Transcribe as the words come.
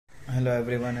Hello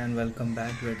everyone and welcome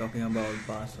back. We're talking about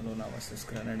Barcelona versus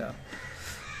Granada.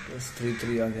 It was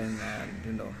 3-3 again,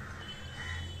 and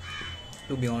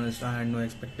to be honest, I had no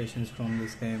expectations from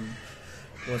this game.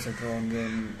 It was a draw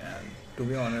game, and to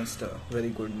be honest, a very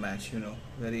good match.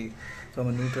 Very from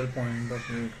a neutral point of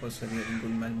view, it was a really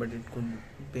good match, but it could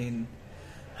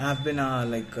have been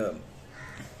a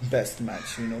best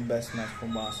match. Best match for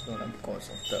Barcelona because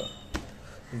of the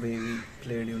way we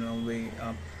played. Way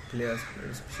our players,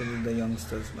 especially the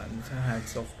youngsters, man.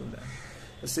 Hats off to them.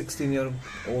 A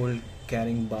 16-year-old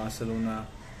carrying Barcelona.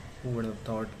 Who would have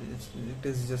thought? It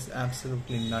is just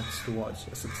absolutely nuts to watch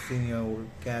a 16-year-old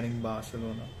carrying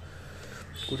Barcelona.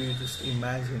 Could you just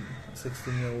imagine a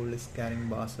 16-year-old is carrying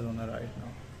Barcelona right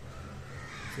now?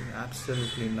 It's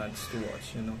absolutely nuts to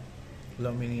watch.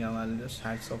 Lamine Yamal, just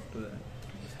hats off to them.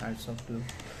 Hats off to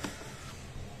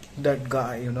that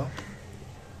guy.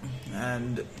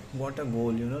 And what a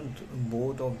goal.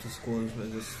 Both of these goals were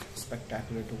just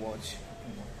spectacular to watch.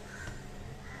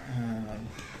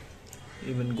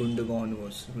 Even Gundogan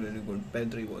was really good.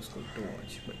 Pedri was good to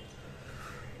watch. But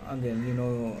again,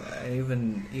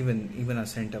 even a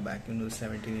centre back, the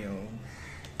 17-year-old,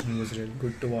 he was really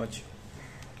good to watch.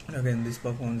 Again, this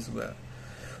performance were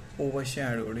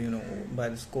overshadowed, by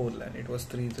the scoreline. It was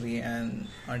 3-3, and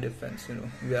our defense,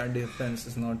 our defense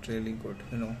is not really good.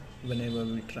 Whenever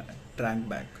we track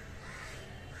back,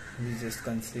 we just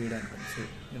concede and concede.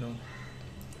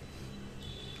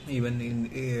 Even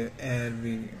in air,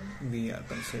 we are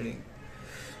conceding.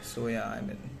 So yeah,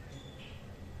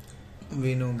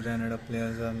 we know Granada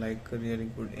players are really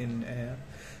good in air.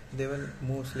 They were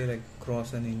mostly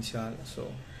cross and inshallah.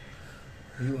 So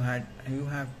you have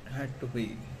to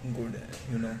be good,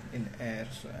 in air.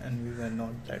 So, and we were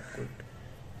not that good.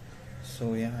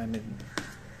 So yeah,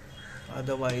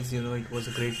 otherwise, it was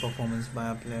a great performance by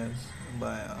our players,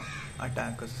 by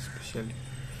attackers especially.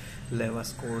 Leva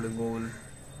scored a goal.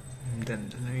 Then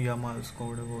Yamal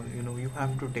scored a goal. You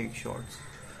have to take shots.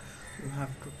 You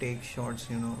have to take shots.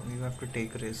 You have to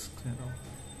take risks.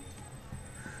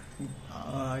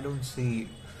 I don't see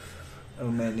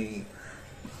many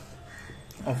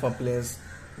of our players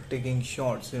taking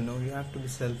shots. You have to be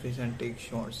selfish and take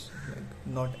shots.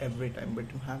 Not every time,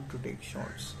 but you have to take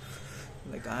shots.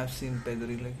 I've seen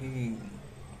Pedri.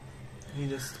 He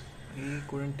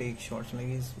couldn't take shots.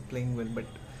 He's playing well, but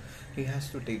he has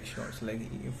to take shots.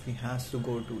 If he has to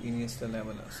go to Iniesta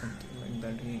level or something like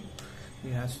that, he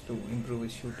has to improve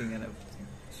his shooting and everything.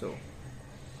 So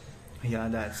yeah,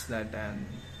 that's that.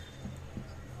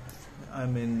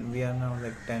 And we are now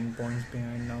 10 points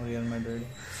behind now Real Madrid.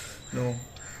 No,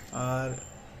 our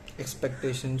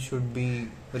expectation should be,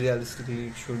 realistically,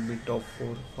 it should be top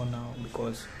 4 for now,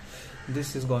 because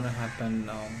this is gonna happen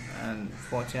now. And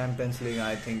for Champions League,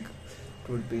 I think it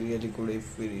would be really good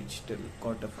if we reach till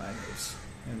quarterfinals.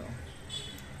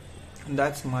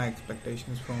 That's my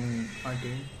expectations from our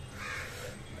team.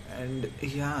 And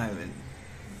yeah,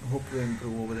 hope we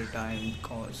improve over the time,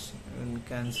 because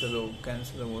Cancelo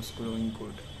was doing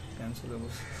good. Cancelo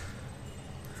was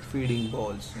feeding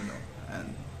balls,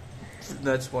 and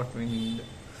that's what we need.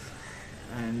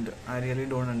 And I really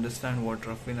don't understand what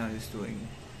Rafinha is doing.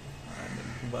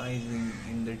 Why is he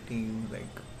in the team?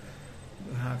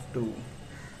 You have to.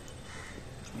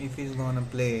 If he's gonna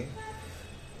play.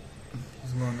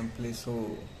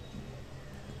 So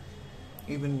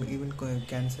even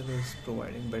Cancelo is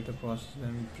providing better process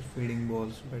and feeding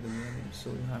balls better than him.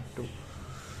 So you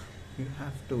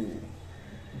have to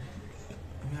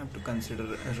consider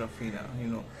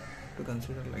Rafinha. To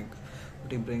consider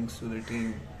what he brings to the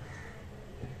team.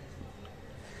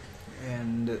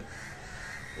 And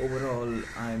overall,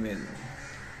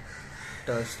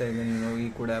 Ter Stegen, he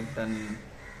could have done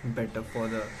better for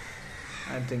the.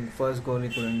 I think first goal he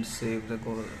couldn't save the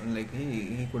goal.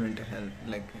 He couldn't help.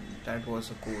 That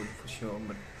was a goal for sure.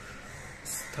 But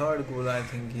third goal, I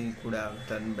think he could have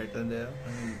done better there.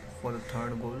 For the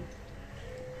third goal,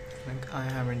 I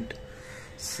haven't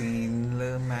seen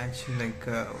the match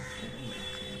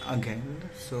again,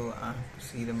 so I have to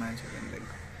see the match again.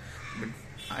 But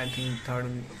I think for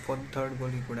the third goal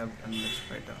he could have done much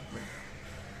better. But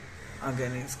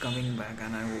again, he's coming back,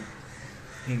 and I hope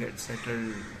he gets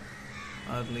settled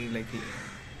early, he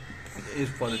is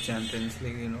for the Champions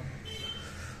League.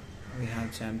 We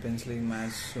have Champions League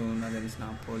match soon against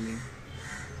Napoli.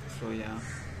 So yeah,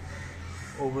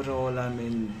 overall,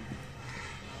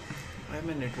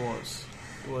 it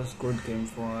was good game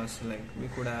for us. We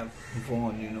could have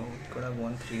won. We could have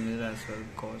won 3-0 as well,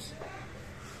 because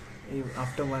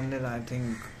after 1-0, I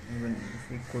think even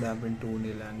if it could have been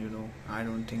 2-0, and I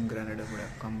don't think Granada would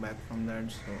have come back from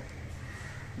that. So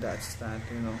that's that.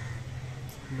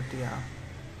 But yeah,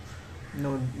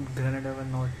 no, Granada were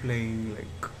not playing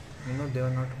like, they were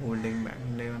not holding back.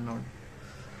 They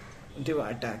were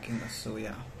attacking us. So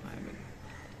yeah, I mean,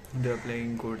 they were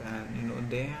playing good, and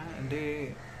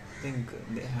they think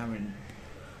they haven't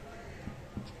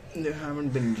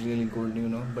been really good,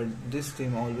 but this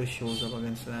team always shows up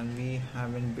against us, and we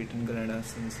haven't beaten Granada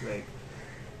since like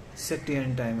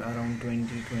Septian time around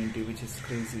 2020, which is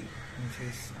crazy, which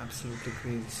is absolutely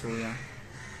crazy. So yeah,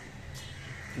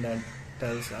 that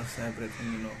tells us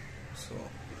everything. So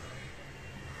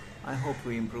I hope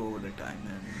we improve over the time,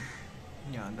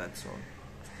 and yeah, that's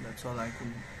all I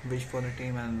could wish for the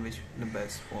team, and wish the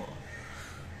best for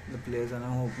the players, and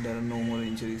I hope there are no more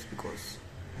injuries, because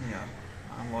yeah,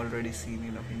 I've already seen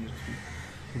enough injuries.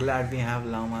 Glad we have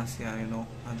Lamas here,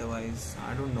 otherwise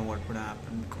I don't know what would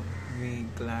happen, because we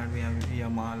glad we have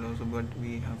Yamal also, but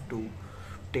we have to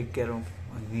take care of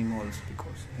him also,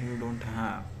 because you don't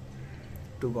have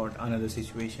to got another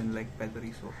situation like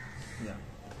Pedri. So yeah,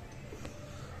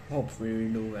 hope we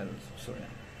will do well. So yeah,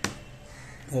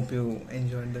 hope you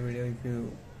enjoyed the video. If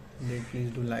you did,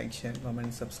 please do like, share,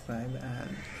 comment, subscribe,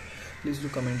 and please do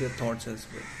comment your thoughts as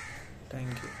well.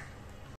 Thank you.